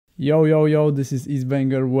Yo, this is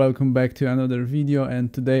Eastbanger. Welcome back to another video,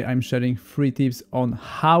 and today I'm sharing 3 tips on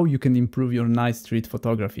how you can improve your night street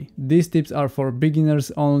photography. These tips are for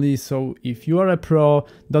beginners only, so if you are a pro,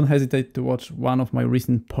 don't hesitate to watch one of my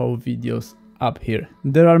recent POV videos up here.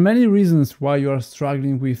 There are many reasons why you are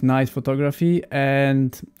struggling with night photography,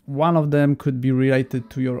 and one of them could be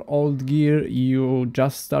related to your old gear. You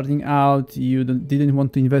just starting out, you didn't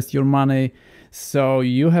want to invest your money, so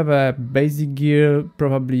you have a basic gear,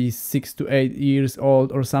 probably 6 to 8 years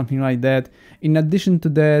old or something like that. In addition to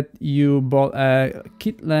that, you bought a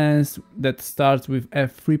kit lens that starts with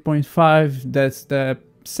f3.5. That's the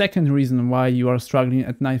second reason why you are struggling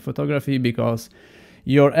at night photography, because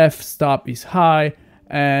your f-stop is high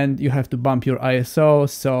and you have to bump your ISO,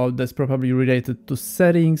 so that's probably related to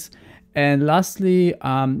settings. And lastly,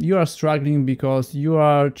 you are struggling because you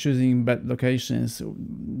are choosing bad locations.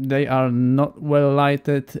 They are not well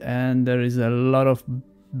lighted and there is a lot of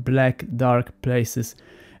black, dark places.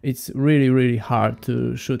 It's really hard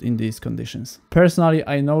to shoot in these conditions. Personally,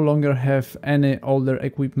 I no longer have any older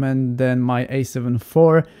equipment than my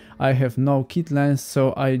A7IV. I have no kit lens,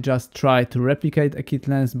 so I just try to replicate a kit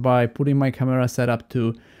lens by putting my camera setup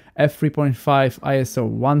to f3.5, ISO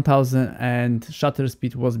 1000, and shutter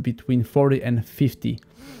speed was between 40 and 50.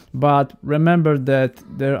 But remember that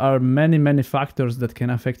there are many factors that can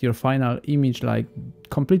affect your final image, like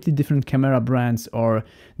completely different camera brands or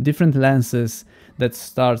different lenses that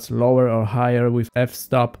starts lower or higher with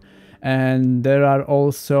f-stop. And there are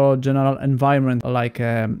also general environment, like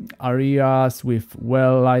areas with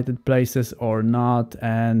well lighted places or not,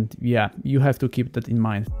 and yeah, you have to keep that in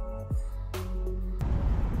mind.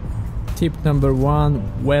 Tip number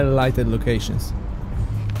 1: well lighted locations.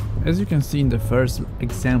 As you can see in the first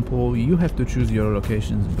example, you have to choose your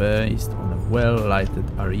locations based on well lighted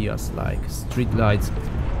areas like street lights,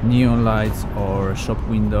 neon lights or shop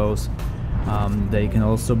windows. They can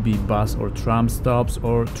also be bus or tram stops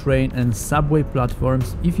or train and subway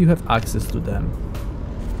platforms if you have access to them.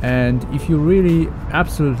 And if you really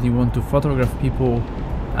absolutely want to photograph people,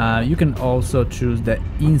 you can also choose the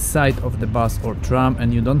inside of the bus or tram,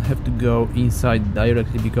 and you don't have to go inside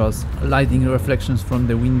directly, because lighting reflections from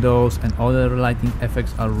the windows and other lighting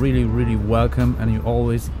effects are really welcome, and you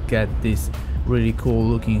always get these really cool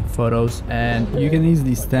looking photos. And you can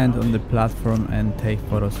easily stand on the platform and take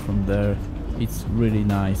photos from there. It's really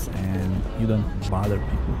nice and you don't bother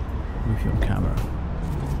people with your camera.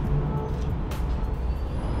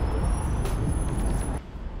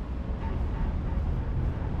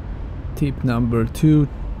 Tip number 2: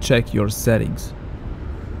 check your settings.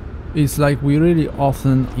 It's like we really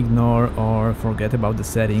often ignore or forget about the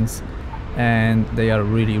settings, and they are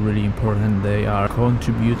really important. They are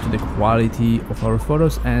contribute to the quality of our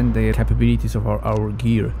photos and the capabilities of our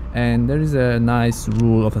gear. And there is a nice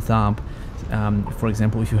rule of thumb. For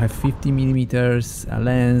example, if you have 50mm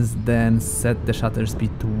lens, then set the shutter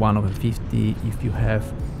speed to 1/50. If you have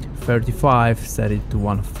 35, set it to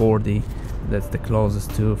 1/40. That's the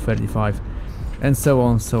closest to 35, and so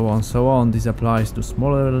on. This applies to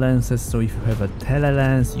smaller lenses, so if you have a tele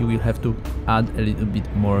lens, you will have to add a little bit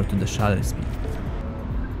more to the shutter speed.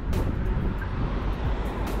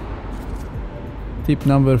 Tip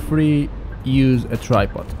number 3: use a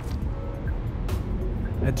tripod.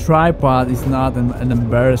 A tripod is not an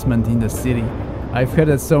embarrassment in the city. I've heard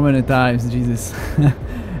that so many times, Jesus.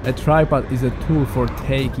 A tripod is a tool for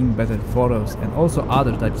taking better photos and also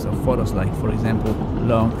other types of photos, like for example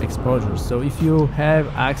long exposures. So if you have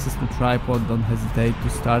access to tripod, don't hesitate to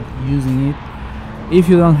start using it. If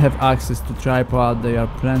you don't have access to tripod, there are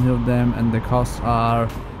plenty of them and the costs are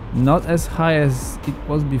not as high as it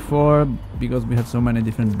was before, because we have so many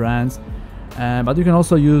different brands. But you can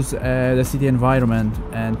also use the city environment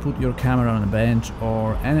and put your camera on a bench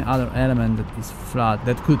or any other element that is flat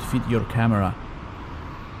that could fit your camera.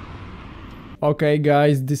 Okay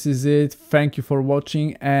guys, this is it. Thank you for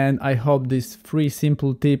watching, and I hope these 3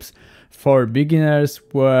 simple tips for beginners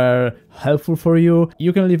were helpful for you.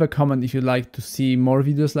 You can leave a comment if you'd like to see more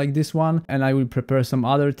videos like this one, and I will prepare some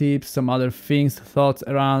other tips, some other things, thoughts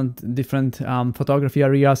around different photography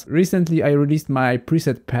areas. Recently I released my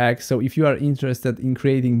preset pack, so if you are interested in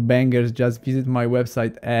creating bangers, just visit my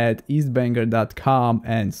website at eastbanger.com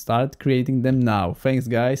and start creating them now. Thanks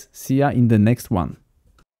guys, see ya in the next one.